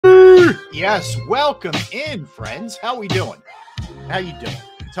Yes, welcome in, friends. How we doing? How you doing?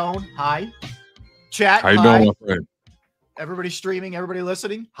 Tone, hi. Chat, How you hi. doing, my friend? Everybody streaming, everybody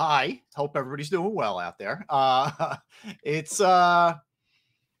listening, hi. Hope everybody's doing well out there. I'll tell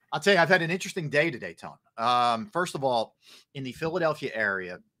you, I've had an interesting day today, Tone. First of all, in the Philadelphia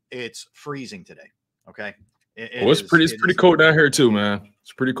area, it's freezing today. Okay. It's pretty cold down here too, man.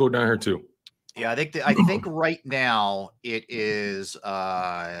 It's pretty cold down here too. Yeah, I think right now it is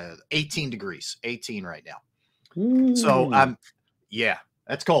 18 degrees, 18 right now. Ooh. So yeah,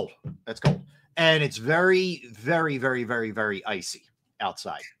 that's cold. That's cold. And it's very, very, very, very, very icy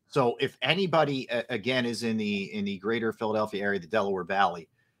outside. So if anybody again is in the greater Philadelphia area, the Delaware Valley,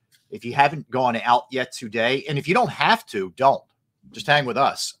 if you haven't gone out yet today, and if you don't have to, don't. Just hang with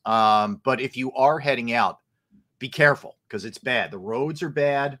us. But if you are heading out, be careful because it's bad. The roads are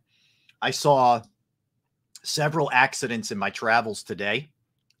bad. I saw several accidents in my travels today.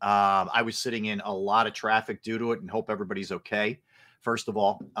 I was sitting in a lot of traffic due to it and hope everybody's okay, first of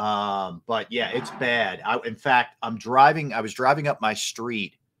all. But yeah, it's bad. In fact, I was driving up my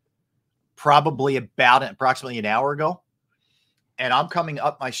street probably approximately an hour ago. And I'm coming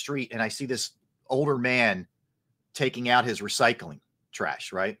up my street and I see this older man taking out his recycling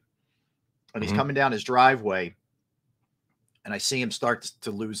trash, right? And he's coming down his driveway. And I see him start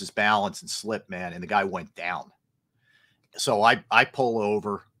to lose his balance and slip, man. And the guy went down. So I pull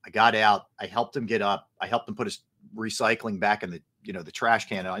over. I got out. I helped him get up. I helped him put his recycling back in the trash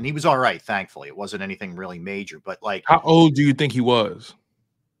can. And he was all right, thankfully. It wasn't anything really major. But like, how old do you think he was?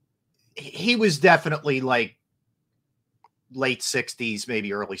 He was definitely like late 60s,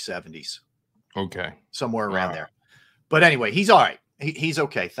 maybe early 70s. Okay. Somewhere around there. But anyway, he's all right. He's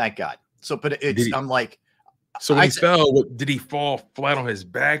okay, thank God. So, but I'm like, so when he fell, did he fall flat on his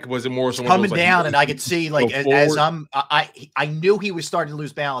back? Was it more coming down? And I could see like as I knew he was starting to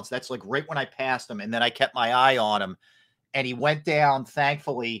lose balance. That's like right when I passed him, and then I kept my eye on him, and he went down.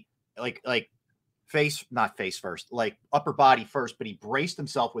 Thankfully, like not face first, like upper body first, but he braced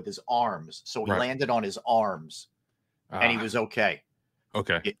himself with his arms, so he landed on his arms, and he was okay.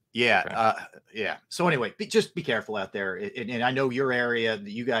 Okay. Yeah. Yeah. So anyway, just be careful out there. And I know your area,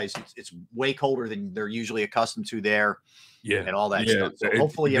 you guys, it's way colder than they're usually accustomed to there. Yeah. And all that stuff. So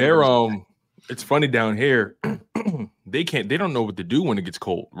hopefully it's funny down here. They don't know what to do when it gets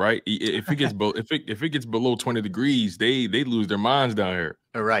cold, right? If it gets if it gets below 20 degrees, they lose their minds down here.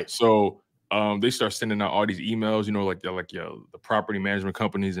 All right. So they start sending out all these emails, the property management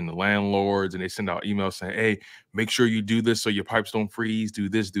companies and the landlords, and they send out emails saying, hey, make sure you do this so your pipes don't freeze, do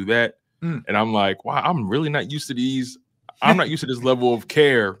this, do that. And I'm like, wow, I'm really not used to these. I'm not used to this level of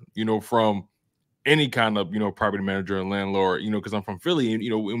care, from any kind of, property manager and landlord, because I'm from Philly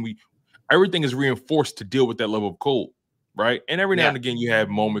and, everything is reinforced to deal with that level of cold, right? And every now and again, you have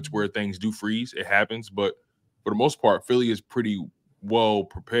moments where things do freeze. It happens. But for the most part, Philly is pretty well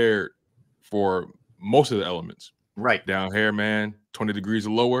prepared for most of the elements. Right. Down here, man, 20 degrees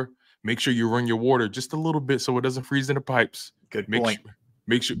or lower. Make sure you run your water just a little bit so it doesn't freeze in the pipes. Good point.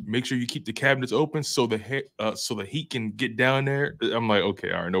 Make sure you keep the cabinets open so the heat can get down there. I'm like,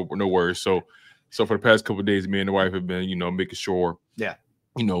 okay, all right, no worries. So for the past couple of days, me and the wife have been, making sure,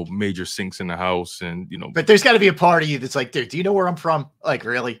 major sinks in the house and But there's got to be a part of you that's like, dude, do you know where I'm from? Like,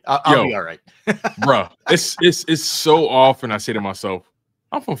 really? I'll be all right, bruh. It's so often I say to myself,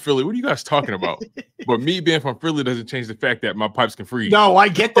 I'm from Philly. What are you guys talking about? But me being from Philly doesn't change the fact that my pipes can freeze. No, I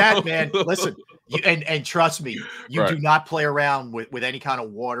get that, man. Listen, and trust me, you do not play around with any kind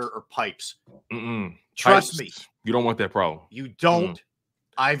of water or pipes. Trust me. You don't want that problem. You don't.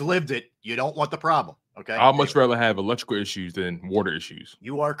 I've lived it. You don't want the problem. Okay. I'd much rather have electrical issues than water issues.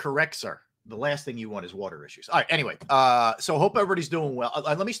 You are correct, sir. The last thing you want is water issues. All right. Anyway, so hope everybody's doing well.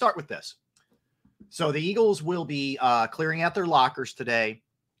 Let me start with this. So the Eagles will be clearing out their lockers today,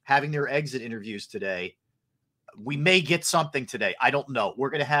 having their exit interviews today. We may get something today. I don't know.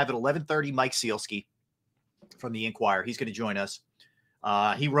 We're going to have at 11:30 Mike Sealski from the Inquirer. He's going to join us.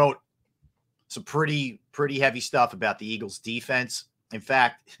 He wrote some pretty heavy stuff about the Eagles defense. In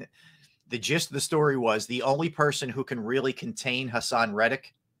fact, the gist of the story was the only person who can really contain Hassan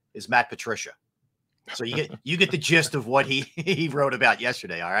Reddick is Matt Patricia. So you get the gist of what he wrote about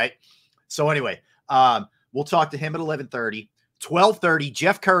yesterday. All right. So anyway, we'll talk to him at 11:30. 12:30,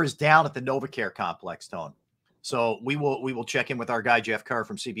 Jeff Kerr is down at the NovaCare complex, Tone. So we will check in with our guy, Jeff Kerr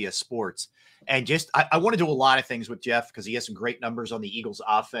from CBS Sports. And I want to do a lot of things with Jeff because he has some great numbers on the Eagles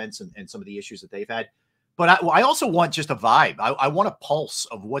offense and some of the issues that they've had. But I also want just a vibe. I want a pulse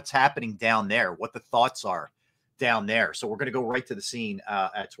of what's happening down there, what the thoughts are down there. So we're going to go right to the scene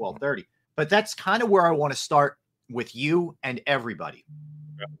at 12:30. But that's kind of where I want to start with you and everybody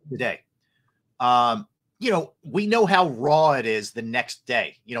today. We know how raw it is the next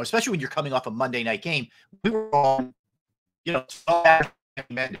day, especially when you're coming off a Monday night game. We were on, 12 hours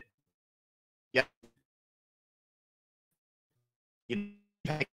recommended. Yeah.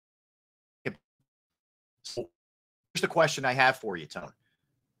 So here's the question I have for you, Tone.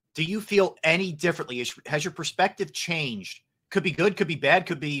 Do you feel any differently? Has your perspective changed? Could be good, could be bad,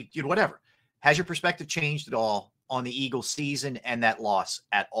 could be whatever. Has your perspective changed at all on the Eagles season and that loss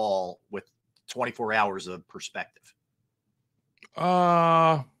at all with 24 hours of perspective?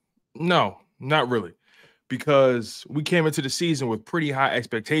 No, not really. Because we came into the season with pretty high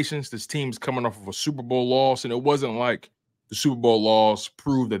expectations. This team's coming off of a Super Bowl loss, and it wasn't like the Super Bowl loss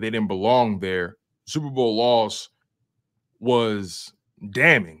proved that they didn't belong there. The Super Bowl loss was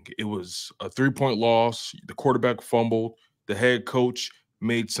damning. It was a 3-point loss. The quarterback fumbled. The head coach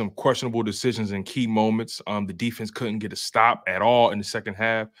made some questionable decisions in key moments. The defense couldn't get a stop at all in the second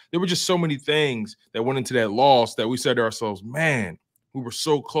half. There were just so many things that went into that loss that we said to ourselves, man, we were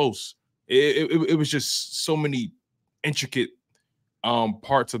so close. It was just so many intricate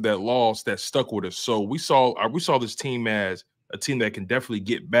parts of that loss that stuck with us. So we saw this team as a team that can definitely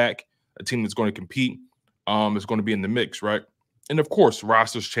get back, a team that's going to compete, is going to be in the mix, right? And of course,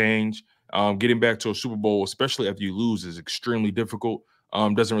 rosters change. Getting back to a Super Bowl, especially after you lose, is extremely difficult.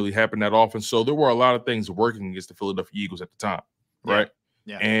 Doesn't really happen that often. So there were a lot of things working against the Philadelphia Eagles at the time, right?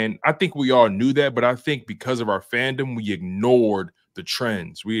 Yeah. And I think we all knew that, but I think because of our fandom, we ignored the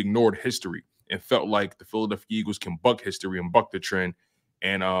trends. We ignored history and felt like the Philadelphia Eagles can buck history and buck the trend.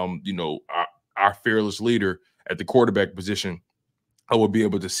 And, our fearless leader at the quarterback position would be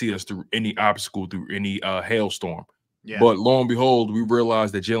able to see us through any obstacle, through any hailstorm. Yeah. But lo and behold, we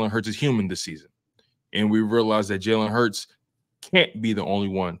realized that Jalen Hurts is human this season. And we realized that Jalen Hurts can't be the only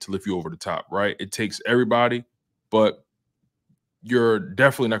one to lift you over the top, right? It takes everybody, but you're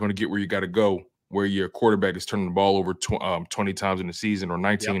definitely not going to get where you got to go, where your quarterback is turning the ball over 20 times in the season, or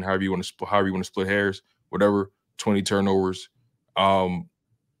 19, Yep. however you want to split hairs, whatever, 20 turnovers.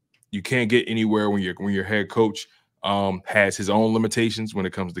 You can't get anywhere when your head coach has his own limitations when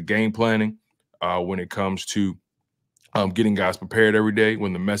it comes to game planning, when it comes to getting guys prepared every day,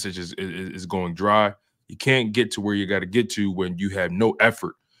 when the message is going dry. You can't get to where you got to get to when you have no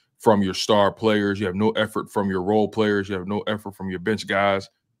effort from your star players. You have no effort from your role players. You have no effort from your bench guys.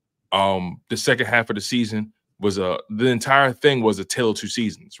 The second half of the season the entire thing was a tale of two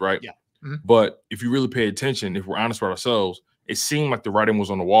seasons, right? Yeah. Mm-hmm. But if you really pay attention, if we're honest with ourselves, it seemed like the writing was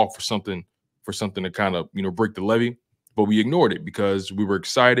on the wall for something to kind of, break the levee, but we ignored it because we were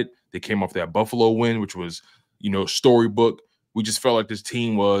excited. They came off that Buffalo win, which was, storybook. We just felt like this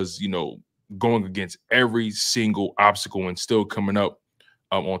team was, going against every single obstacle and still coming up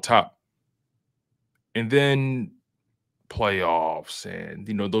on top. And then playoffs and,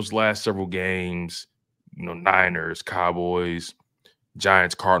 those last several games, Niners, Cowboys,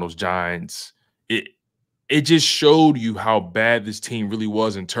 Giants, Cardinals, Giants, it just showed you how bad this team really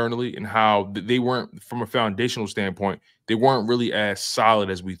was internally and how they weren't, from a foundational standpoint, they weren't really as solid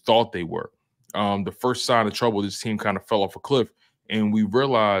as we thought they were. The first sign of trouble, this team kind of fell off a cliff. And we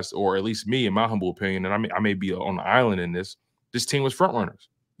realized, or at least me, in my humble opinion, and I may be on the island in this team was front runners.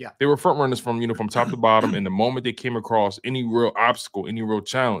 Yeah. They were front runners from top to bottom. And the moment they came across any real obstacle, any real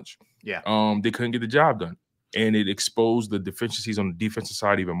challenge, they couldn't get the job done. And it exposed the deficiencies on the defensive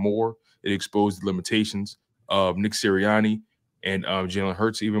side even more. It exposed the limitations of Nick Sirianni and Jalen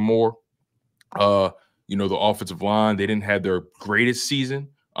Hurts even more. The offensive line, they didn't have their greatest season.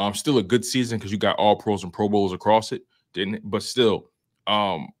 Still a good season because you got all pros and Pro Bowlers across it. But still,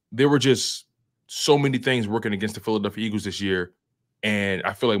 there were just so many things working against the Philadelphia Eagles this year. And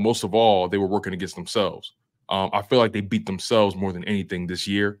I feel like most of all, they were working against themselves. I feel like they beat themselves more than anything this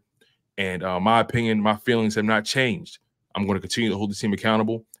year. And my opinion, my feelings have not changed. I'm going to continue to hold the team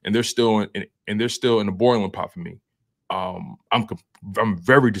accountable, and they're still in the boiling pot for me. I'm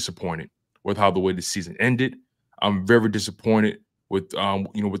very disappointed with how the way the season ended. I'm very disappointed with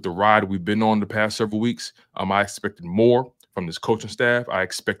with the ride we've been on the past several weeks. I expected more from this coaching staff. I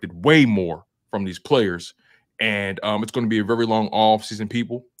expected way more from these players, and it's going to be a very long offseason,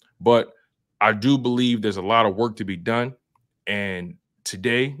 people. But I do believe there's a lot of work to be done, and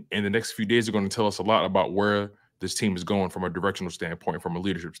today and the next few days are going to tell us a lot about where this team is going from a directional standpoint, from a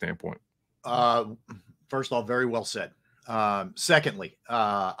leadership standpoint. First of all, very well said. Secondly,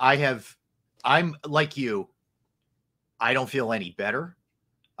 I'm like you. I don't feel any better.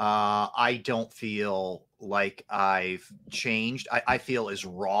 I don't feel like I've changed. I feel as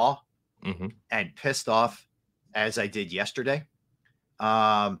raw and pissed off as I did yesterday.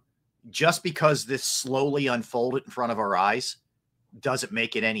 Just because this slowly unfolded in front of our eyes doesn't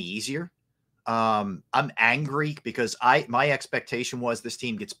make it any easier. I'm angry because my expectation was this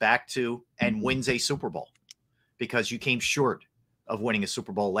team gets back to and wins a Super Bowl, because you came short of winning a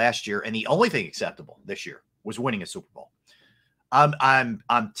Super Bowl last year, and the only thing acceptable this year was winning a Super Bowl.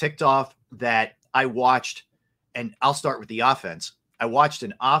 I'm ticked off that I watched, and I'll start with the offense. I watched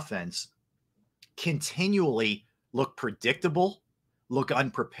an offense continually look predictable, look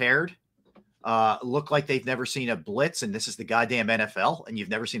unprepared, look like they've never seen a blitz, and this is the goddamn NFL, and you've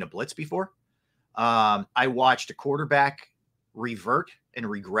never seen a blitz before. I watched a quarterback revert and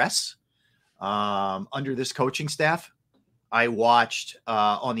regress under this coaching staff. I watched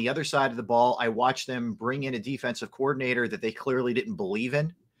on the other side of the ball, I watched them bring in a defensive coordinator that they clearly didn't believe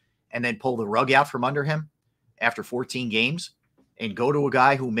in, and then pull the rug out from under him after 14 games and go to a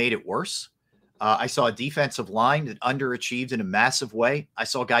guy who made it worse. I saw a defensive line that underachieved in a massive way. I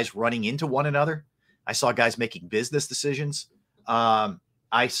saw guys running into one another. I saw guys making business decisions.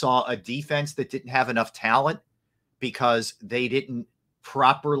 I saw a defense that didn't have enough talent because they didn't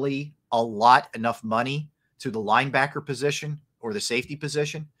properly allot enough money to the linebacker position or the safety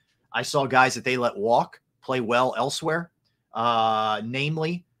position. I saw guys that they let walk play well elsewhere,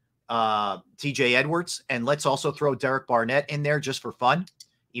 namely TJ Edwards. And let's also throw Derek Barnett in there just for fun,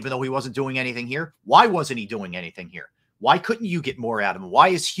 even though he wasn't doing anything here. Why wasn't he doing anything here? Why couldn't you get more out of him? Why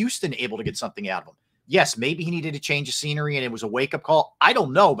is Houston able to get something out of him? Yes, maybe he needed a change of scenery and it was a wake-up call. I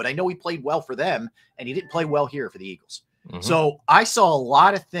don't know, but I know he played well for them, and he didn't play well here for the Eagles. Mm-hmm. So I saw a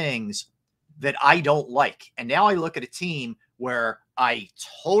lot of things that I don't like. And now I look at a team where I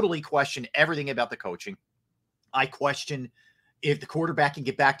totally question everything about the coaching. I question if the quarterback can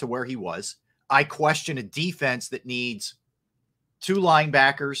get back to where he was. I question a defense that needs 2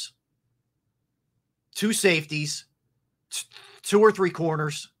 linebackers, 2 safeties, 2 or 3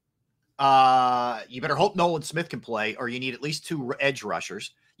 corners. You better hope Nolan Smith can play, or you need at least 2 edge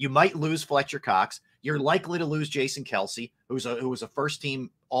rushers. You might lose Fletcher Cox. You're likely to lose Jason Kelsey, who was a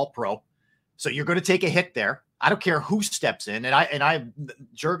first-team All-Pro. So you're going to take a hit there. I don't care who steps in, and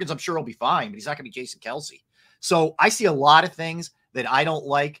Juergens, I'm sure he'll be fine, but he's not going to be Jason Kelsey. So I see a lot of things that I don't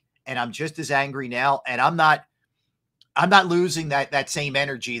like, and I'm just as angry now. And I'm not losing that same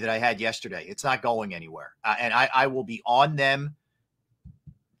energy that I had yesterday. It's not going anywhere, and I will be on them.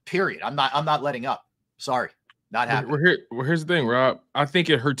 Period. I'm not letting up. Sorry, not happening. Well, here's the thing, Rob. I think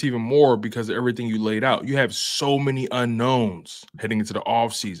it hurts even more because of everything you laid out. You have so many unknowns heading into the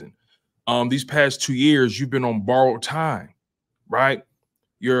offseason. These past 2 years, you've been on borrowed time, right?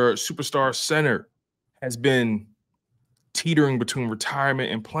 Your superstar center has been teetering between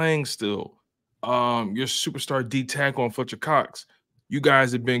retirement and playing still. Your superstar D tackle on Fletcher Cox. You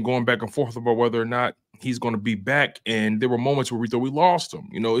guys have been going back and forth about whether or not he's going to be back, and there were moments where we thought we lost him.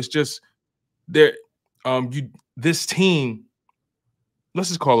 You know, it's just there. This team, let's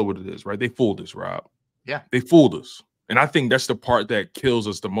just call it what it is, right? They fooled us, Rob. Yeah, they fooled us, and I think that's the part that kills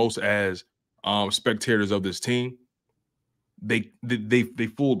us the most as spectators of this team. They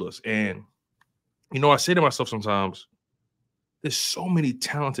fooled us, and you know, I say to myself sometimes, there's so many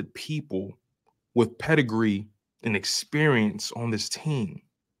talented people with pedigree and experience on this team.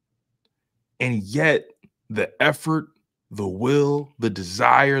 And yet the effort, the will, the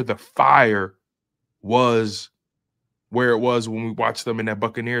desire, the fire was where it was when we watched them in that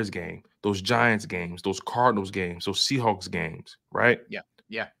Buccaneers game, those Giants games, those Cardinals games, those Seahawks games, right? Yeah,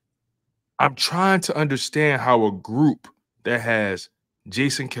 yeah. I'm trying to understand how a group that has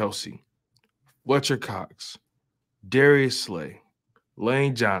Jason Kelsey, Fletcher Cox, Darius Slay,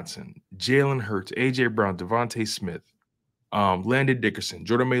 Lane Johnson, Jalen Hurts, A.J. Brown, Devontae Smith, Landon Dickerson,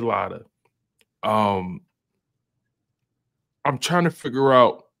 Jordan Mailata. I'm trying to figure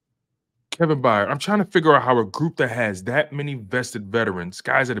out Kevin Byard. I'm trying to figure out how a group that has that many vested veterans,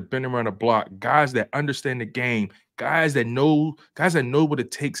 guys that have been around the block, guys that understand the game, guys that know what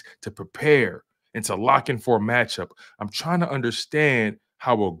it takes to prepare and to lock in for a matchup. I'm trying to understand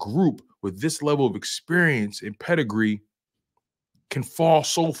how a group with this level of experience and pedigree can fall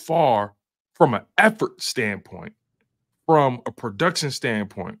so far from an effort standpoint, from a production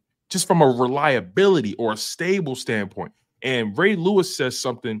standpoint, just from a reliability or a stable standpoint. And Ray Lewis says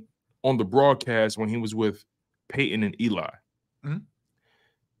something on the broadcast when he was with Peyton and Eli. Mm-hmm.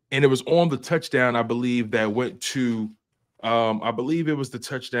 And it was on the touchdown, I believe, that went to, I believe it was the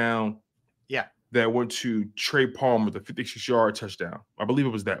touchdown that went to Trey Palmer, the 56-yard touchdown. I believe it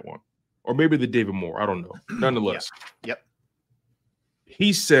was that one. Or maybe the David Moore. I don't know. Nonetheless. Yep.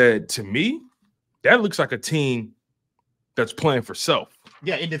 He said to me, that looks like a team that's playing for self.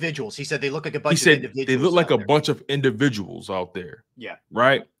 Yeah, individuals. He said they look like a bunch of individuals. They look like a bunch of individuals out there. Yeah.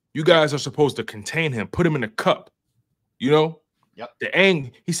 Right? You guys are supposed to contain him, put him in a cup, you know?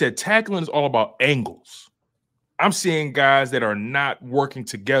 Yep. He said tackling is all about angles. I'm seeing guys that are not working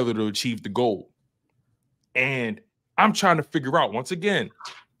together to achieve the goal. And I'm trying to figure out, once again,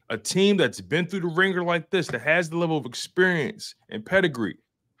 a team that's been through the ringer like this, that has the level of experience and pedigree,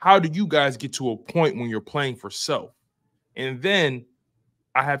 how do you guys get to a point when you're playing for self? And then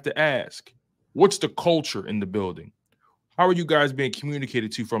I have to ask, what's the culture in the building? How are you guys being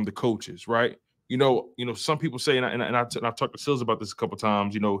communicated to from the coaches, right? Some people say, and I've talked to Sills about this a couple of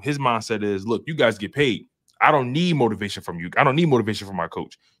times, his mindset is, look, you guys get paid. I don't need motivation from you. I don't need motivation from my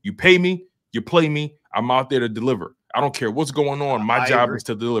coach. You pay me, you play me, I'm out there to deliver. I don't care what's going on. My job is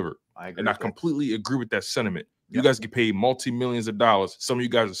to deliver. And I completely agree with that sentiment. You guys get paid multi-millions of dollars. Some of you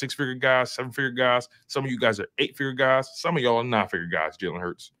guys are six-figure guys, seven-figure guys. Some of you guys are eight-figure guys. Some of y'all are nine-figure guys, Jalen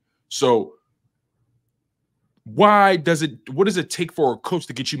Hurts. So what does it take for a coach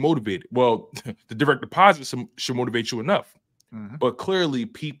to get you motivated? Well, the direct deposit should motivate you enough. Mm-hmm. But clearly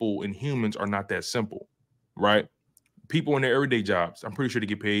people and humans are not that simple, right? People in their everyday jobs, I'm pretty sure they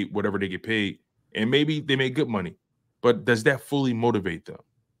get paid whatever they get paid. And maybe they make good money. But does that fully motivate them,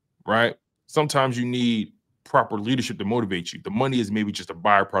 right? Sometimes you need proper leadership to motivate you. The money is maybe just a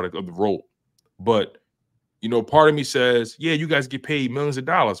byproduct of the role. But, part of me says, yeah, you guys get paid millions of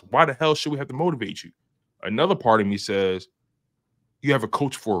dollars. Why the hell should we have to motivate you? Another part of me says, you have a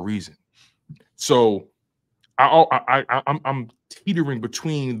coach for a reason. So I'm teetering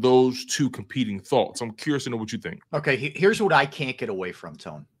between those two competing thoughts. I'm curious to know what you think. Okay, here's what I can't get away from,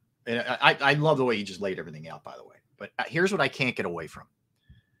 Tone. And I love the way you just laid everything out, by the way. But here's what I can't get away from.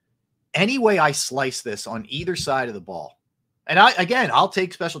 Any way I slice this on either side of the ball, and I'll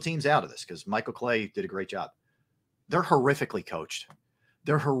take special teams out of this because Michael Clay did a great job. They're horrifically coached.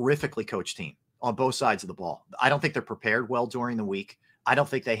 They're a horrifically coached team on both sides of the ball. I don't think they're prepared well during the week. I don't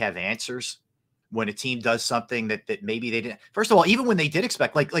think they have answers when a team does something that maybe they didn't. First of all, even when they did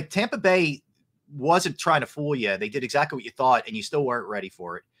expect, like Tampa Bay wasn't trying to fool you. They did exactly what you thought, and you still weren't ready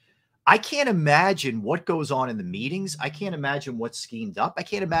for it. I can't imagine what goes on in the meetings. I can't imagine what's schemed up. I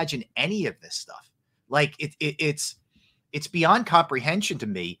can't imagine any of this stuff. Like it's beyond comprehension to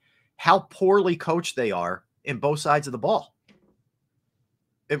me how poorly coached they are in both sides of the ball.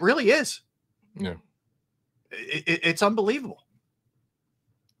 It really is. Yeah. It's unbelievable.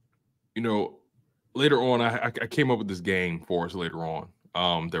 Later on, I came up with this game for us later on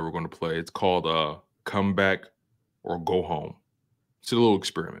that we're going to play. It's called Come Back or Go Home. It's a little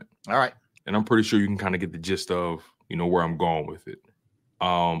experiment. All right. And I'm pretty sure you can kind of get the gist of, where I'm going with it.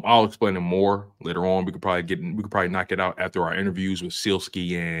 I'll explain it more later on. We could probably knock it out after our interviews with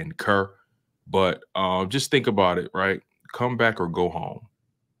Sealski and Kerr. But just think about it, right? Come back or go home.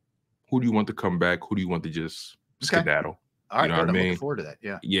 Who do you want to come back? Who do you want to just skedaddle? All right, good. I'm looking forward to that.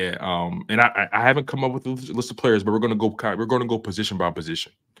 Yeah. Yeah. And I haven't come up with a list of players, but we're going to go position by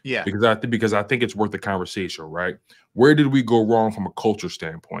position. Yeah. Because I think it's worth the conversation, right? Where did we go wrong from a culture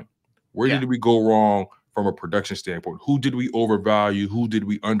standpoint? Where did we go wrong from a production standpoint? Who did we overvalue? Who did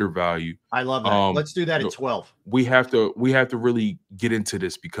we undervalue? I love that. Let's do that at 12. We have to really get into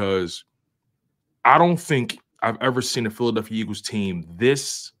this because I don't think I've ever seen a Philadelphia Eagles team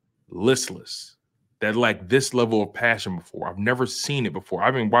this listless, that like this level of passion before. I've never seen it before.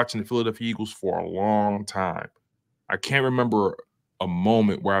 I've been watching the Philadelphia Eagles for a long time. I can't remember a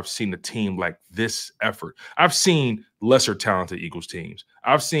moment where I've seen a team like this effort. I've seen lesser talented Eagles teams.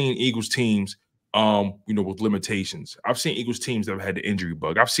 I've seen Eagles teams, with limitations. I've seen Eagles teams that have had the injury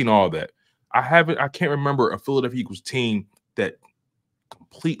bug. I've seen all that. I can't remember a Philadelphia Eagles team that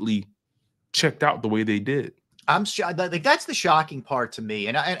completely checked out the way they did. I'm like that's the shocking part to me,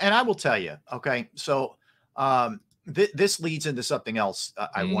 and I will tell you. Okay, so this leads into something else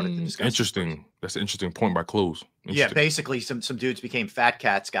I wanted to discuss. Interesting. That's an interesting point by Close. Yeah, basically some dudes became fat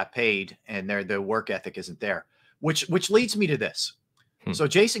cats, got paid, and their work ethic isn't there. Which leads me to this. So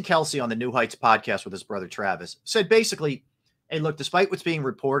Jason Kelsey on the New Heights podcast with his brother Travis said basically, hey, look, despite what's being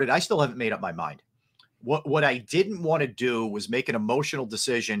reported, I still haven't made up my mind. What I didn't want to do was make an emotional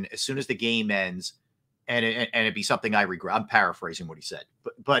decision as soon as the game ends. And it'd be something I regret. I'm paraphrasing what he said,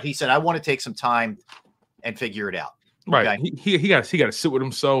 but he said, I want to take some time and figure it out. Right. Okay? He got to sit with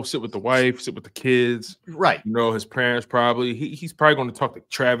himself, sit with the wife, sit with the kids. Right. His parents probably. He's probably going to talk to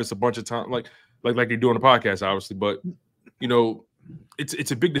Travis a bunch of times, like they do on the podcast, obviously. But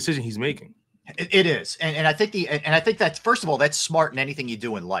it's a big decision he's making. It is, and I think that's first of all that's smart in anything you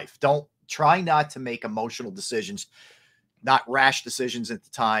do in life. Don't try not to make emotional decisions. Not rash decisions at the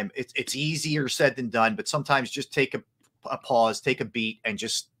time. It's easier said than done, but sometimes just take a pause, take a beat, and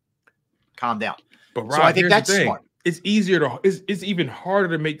just calm down. But Rob, so I think that's smart. It's easier it's even harder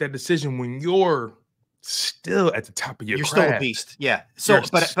to make that decision when you're still at the top of your craft. You're still a beast. Yeah. So,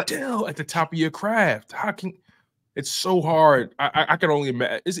 but still at the top of your craft. How can it's so hard? I can only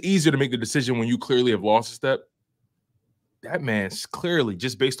imagine. It's easier to make the decision when you clearly have lost a step. That man's clearly,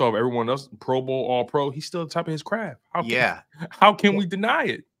 just based off everyone else, Pro Bowl, All Pro, he's still at the top of his craft. How can we deny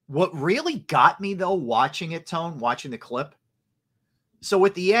it? What really got me though, watching the clip. So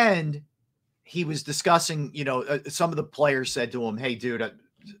at the end, he was discussing, some of the players said to him, "Hey, dude,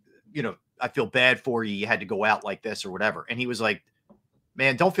 I feel bad for you. You had to go out like this or whatever." And he was like,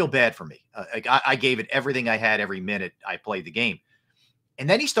 "Man, don't feel bad for me. I gave it everything I had every minute I played the game." And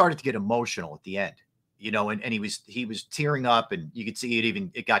then he started to get emotional at the end, and he was tearing up, and you could see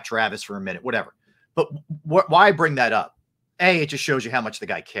it got Travis for a minute, whatever. But why I bring that up? It just shows you how much the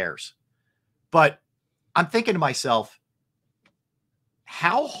guy cares. But I'm thinking to myself,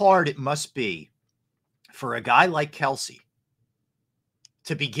 how hard it must be for a guy like Kelce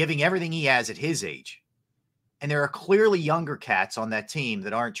to be giving everything he has at his age. And there are clearly younger cats on that team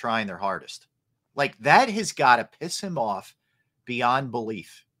that aren't trying their hardest. Like, that has got to piss him off beyond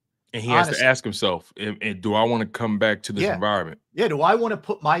belief. And he has to ask himself, do I want to come back to this environment? Yeah. Do I want to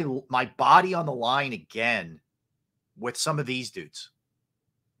put my body on the line again with some of these dudes?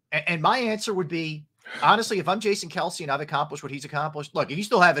 And my answer would be, honestly, if I'm Jason Kelce and I've accomplished what he's accomplished, look, if you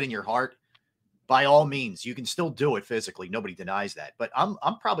still have it in your heart, by all means, you can still do it physically. Nobody denies that. But I'm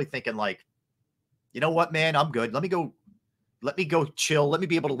probably thinking like, you know what, man, I'm good. Let me go chill. Let me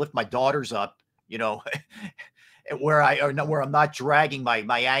be able to lift my daughters up, where I'm not dragging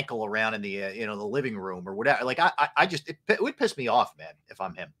my ankle around in the the living room or whatever. Like it would piss me off, man, if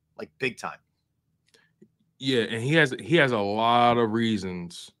I'm him, like big time. Yeah, and he has a lot of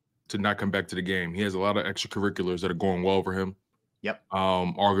reasons to not come back to the game. He has a lot of extracurriculars that are going well for him. Yep.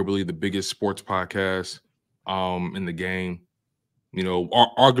 Arguably the biggest sports podcast in the game.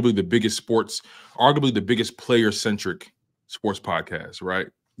 Arguably the biggest player-centric sports podcast, right?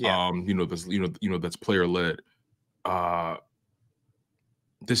 Yeah. That's player-led.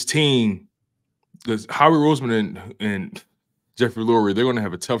 This team, Howie Roseman and Jeffrey Lurie, they're going to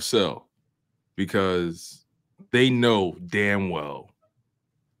have a tough sell because they know damn well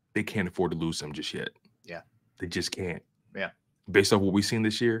they can't afford to lose him just yet. Yeah. They just can't. Yeah. Based off what we've seen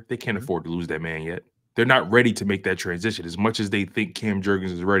this year, they can't afford to lose that man yet. They're not ready to make that transition. As much as they think Cam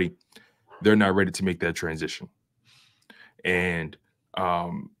Jurgens is ready, they're not ready to make that transition. And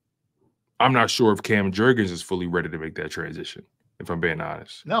I'm not sure if Cam Jurgens is fully ready to make that transition, if I'm being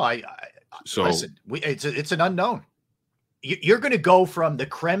honest. No, listen, it's an unknown. You're going to go from the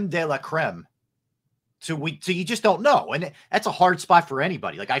creme de la creme to you just don't know. And that's a hard spot for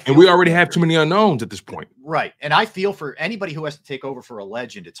anybody. And we already have too many unknowns at this point. Right. And I feel for anybody who has to take over for a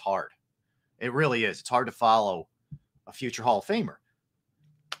legend, it's hard. It really is. It's hard to follow a future Hall of Famer.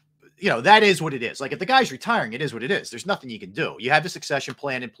 That is what it is. Like, if the guy's retiring, it is what it is. There's nothing you can do. You have the succession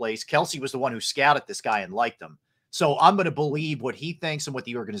plan in place. Kelce was the one who scouted this guy and liked him. So I'm going to believe what he thinks and what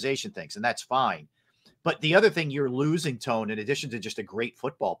the organization thinks, and that's fine. But the other thing you're losing, Tone, in addition to just a great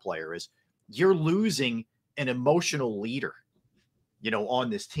football player, is you're losing an emotional leader, on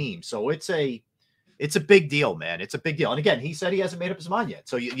this team. So it's a big deal, man. It's a big deal. And again, he said he hasn't made up his mind yet.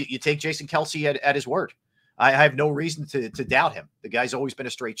 So you take Jason Kelce at his word. I have no reason to doubt him. The guy's always been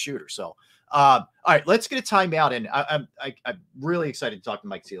a straight shooter. So, all right, let's get a timeout. And I'm really excited to talk to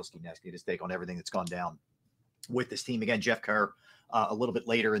Mike Sealski next, get his take on everything that's gone down with this team. Again, Jeff Kerr a little bit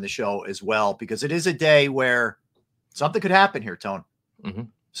later in the show as well, because it is a day where something could happen here, Tone. Mm-hmm.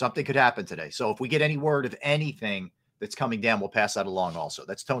 Something could happen today. So if we get any word of anything that's coming down, we'll pass that along also.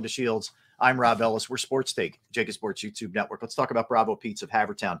 That's Tone DeShields. I'm Rob Ellis. We're Sports Take, JAKIB Sports YouTube Network. Let's talk about Bravo Pizza of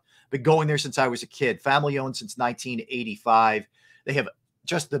Havertown. Been going there since I was a kid. Family owned since 1985. They have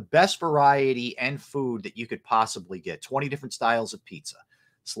just the best variety and food that you could possibly get. 20 different styles of pizza.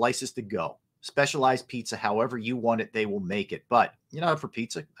 Slices to go. Specialized pizza, however you want it, they will make it. But for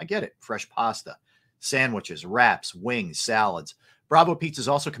pizza, I get it. Fresh pasta, sandwiches, wraps, wings, salads. Bravo Pizza is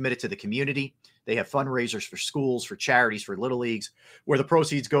also committed to the community. They have fundraisers for schools, for charities, for little leagues, where the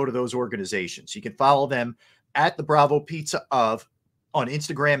proceeds go to those organizations. You can follow them at the Bravo Pizza of on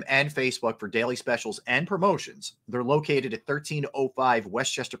Instagram and Facebook for daily specials and promotions. They're located at 1305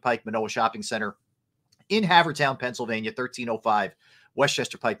 Westchester Pike, Manoa Shopping Center in Havertown, Pennsylvania. 1305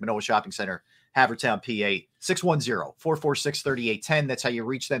 Westchester Pike, Manoa Shopping Center, Havertown, PA. 610-446-3810. That's how you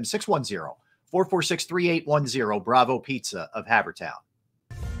reach them. 610-446-3810. Bravo Pizza of Havertown.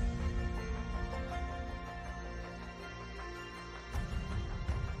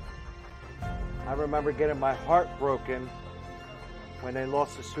 I remember getting my heart broken when they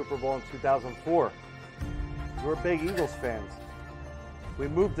lost the Super Bowl in 2004. We were big Eagles fans. We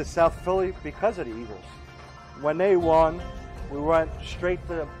moved to South Philly because of the Eagles. When they won, we went straight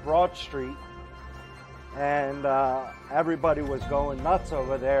to Broad Street, and everybody was going nuts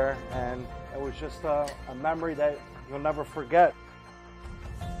over there, and it was just a memory that you'll never forget.